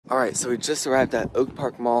Alright, so we just arrived at Oak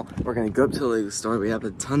Park Mall. We're gonna go up to the Lego store. We have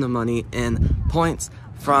a ton of money in points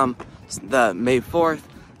from the May 4th,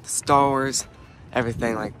 the Star Wars,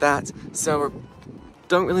 everything like that. So we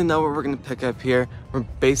don't really know what we're gonna pick up here. We're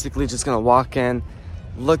basically just gonna walk in,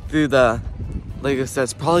 look through the Lego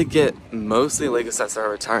sets, probably get mostly Lego sets that are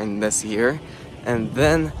retiring this year. And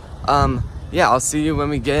then, yeah, I'll see you when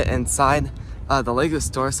we get inside the Lego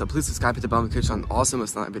store. So please subscribe, hit the bell notification on also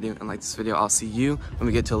most of that video, and like this video. I'll see you when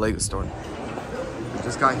we get to the Lego store. We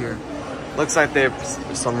just got here. Looks like they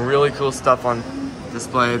have some really cool stuff on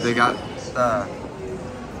display. They got the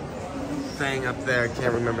thing up there, I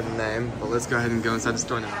can't remember the name, but let's go ahead and go inside the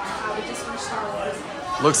store now.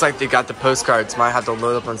 Looks like they got the postcards. Might have to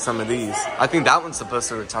load up on some of these. I think that one's supposed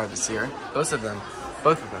to retire this year. Both of them.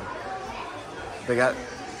 They got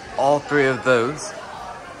all three of those.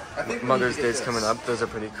 Mother's Day's coming up. Those are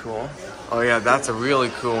pretty cool. Oh yeah, that's a really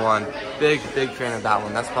cool one. Big fan of that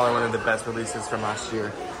one. That's probably one of the best releases from last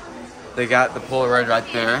year. They got the Polaroid right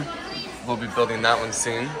there. We'll be building that one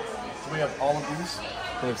soon. We have all of these.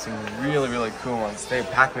 They have some really cool ones. They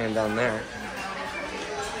have Pac-Man down there.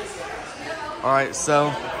 Alright,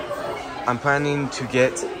 so I'm planning to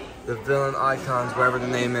get the villain icons, whatever the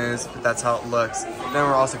name is, but that's how it looks. Then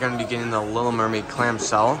we're also going to be getting the Little Mermaid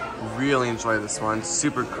clamshell. Really enjoy this one,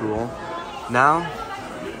 super cool. Now,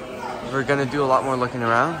 we're going to do a lot more looking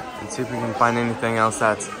around and see if we can find anything else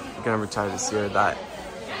that's going to retire this year that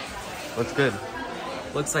looks good.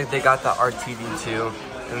 Looks like they got the R2-D2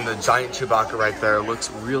 and the giant Chewbacca right there.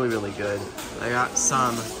 Looks really good. They got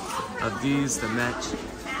some of these, the Mech.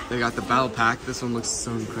 They got the battle pack. This one looks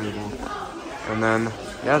so incredible. And then,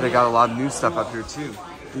 yeah, they got a lot of new stuff up here too.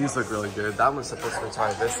 These look really good. That one's supposed to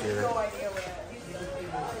retire this year.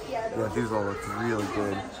 Yeah, these all look really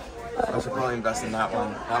good. I should probably invest in that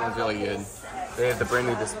one. That one's really good. They have the brand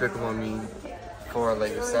new Despicable Me 4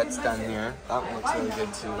 Lego sets down here. That one looks really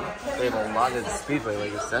good too. They have a lot of the Speedway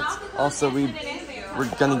Lego sets. Also,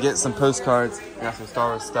 we're gonna get some postcards. We got some Star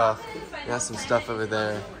Wars stuff. We got some stuff over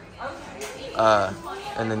there.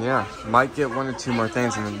 And then yeah, might get one or two more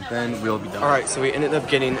things and then we'll be done. Alright, so we ended up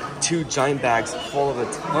getting 2 giant bags full of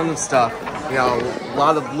a ton of stuff. We got a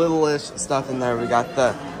lot of little-ish stuff in there. We got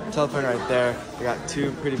the telephone right there. We got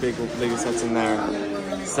 2 pretty big Lego sets in there.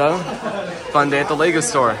 So, fun day at the Lego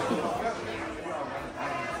store.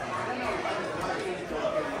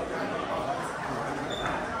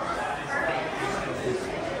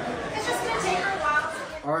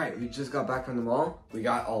 Alright, we just got back from the mall. We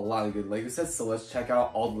got a lot of good Lego sets, so let's check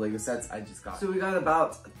out all the Lego sets I just got. So we got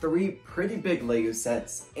about 3 pretty big Lego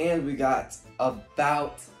sets, and we got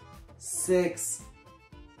about 6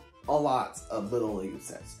 a lot of little Lego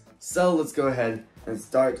sets. So let's go ahead and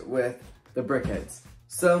start with the BrickHeadz.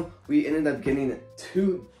 So we ended up getting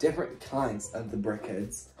 2 different kinds of the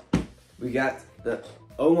BrickHeadz. We got the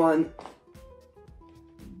Obi-Wan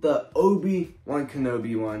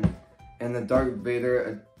Kenobi one, and the Darth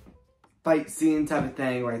Vader fight scene type of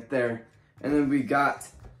thing right there. And then we got,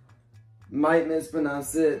 might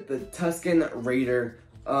mispronounce it, the Tusken Raider.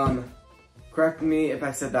 Correct me if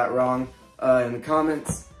I said that wrong in the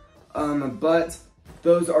comments. But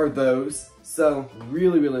those are those. So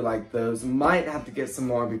really like those. Might have to get some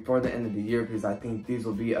more before the end of the year because I think these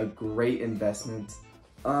will be a great investment.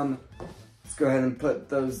 Let's go ahead and put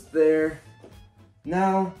those there.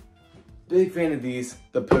 Now, big fan of these,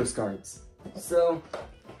 the postcards. So,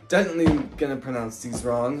 definitely gonna pronounce these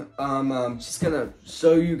wrong. Just gonna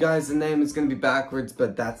show you guys the name. It's gonna be backwards,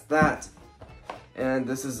 but that's that. And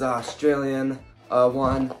this is Australian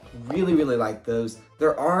one. Really like those.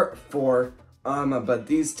 There are 4, but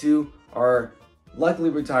these 2 are luckily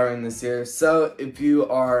retiring this year. So if you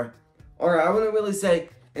are, or I wouldn't really say,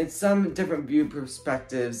 it's some different view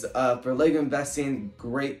perspectives for Lego investing.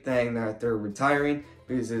 Great thing that they're retiring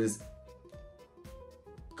because it is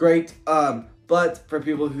great, but for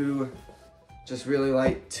people who just really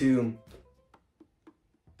like to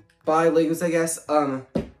buy Legos, I guess,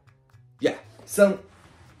 yeah. So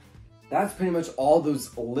that's pretty much all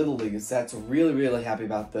those little Lego sets. Really happy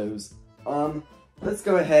about those. Let's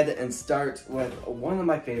go ahead and start with one of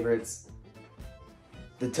my favorites,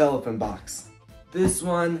 the telephone box. This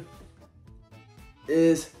one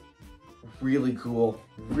is really cool.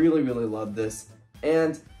 Really love this.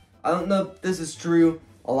 And I don't know if this is true.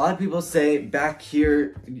 A lot of people say back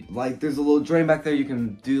here, like there's a little drain back there. You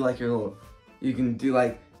can do like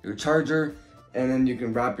your charger, and then you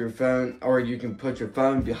can wrap your phone, or you can put your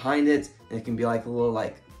phone behind it, and it can be like a little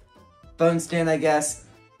like phone stand, I guess.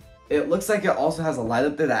 It looks like it also has a light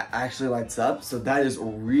up there that actually lights up, so that is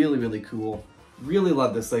really cool. Really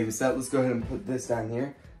love this Lego set. Let's go ahead and put this down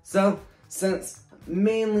here. So, since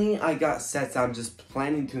Mainly, I got sets I'm just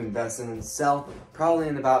planning to invest in and sell, probably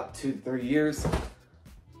in about 2 to 3 years.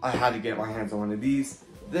 I had to get my hands on one of these.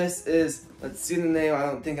 This is, let's see the name, I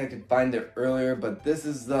don't think I could find it earlier, but this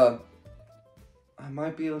is the, I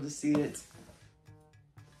might be able to see it.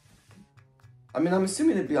 I mean, I'm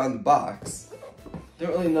assuming it'd be on the box.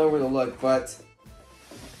 Don't really know where to look, but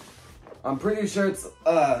I'm pretty sure it's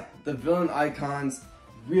the villain icons.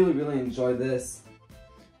 Really, really enjoy this.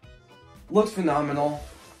 Looks phenomenal.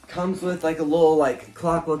 Comes with like a little like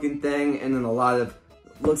clock looking thing, and then a lot of,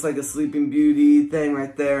 looks like a Sleeping Beauty thing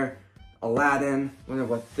right there. Aladdin, wonder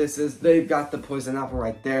what this is. They've got the poison apple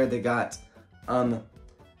right there. They got the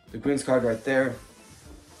Queen's card right there.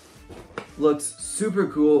 Looks super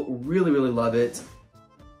cool. Really, really love it.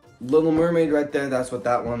 Little Mermaid right there. That's what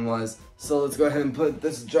that one was. So let's go ahead and put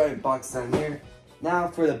this giant box down here. Now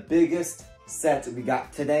for the biggest set we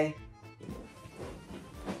got today.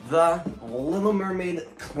 The Little Mermaid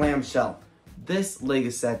clamshell. This Lego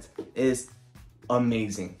set is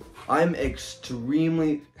amazing. I'm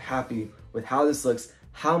extremely happy with how this looks,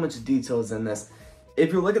 how much detail is in this.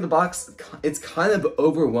 If you look at the box, it's kind of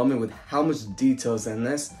overwhelming with how much detail is in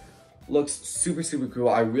this. Looks super, super cool.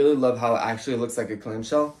 I really love how it actually looks like a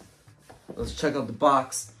clamshell. Let's check out the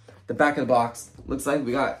box. The back of the box looks like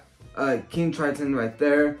we got King Triton right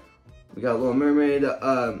there. We got Little Mermaid,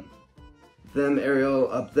 them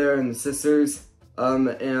Ariel up there, and the sisters.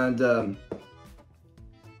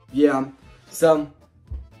 Yeah. So,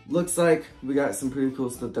 looks like we got some pretty cool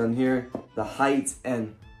stuff done here. The height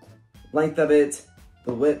and length of it,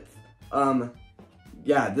 the width.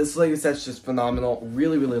 Yeah, this Lego set's just phenomenal.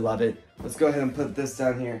 Really, really love it. Let's go ahead and put this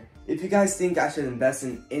down here. If you guys think I should invest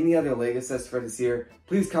in any other Lego sets for this year,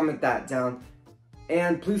 please comment that down.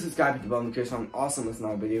 And please subscribe to the bell notification on awesome listen to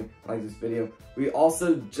our video, like this video. We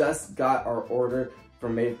also just got our order for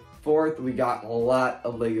May 4th. We got a lot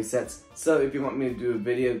of Lego sets. So if you want me to do a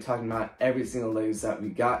video talking about every single Lego set we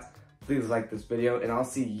got, please like this video. And I'll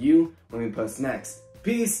see you when we post next.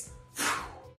 Peace!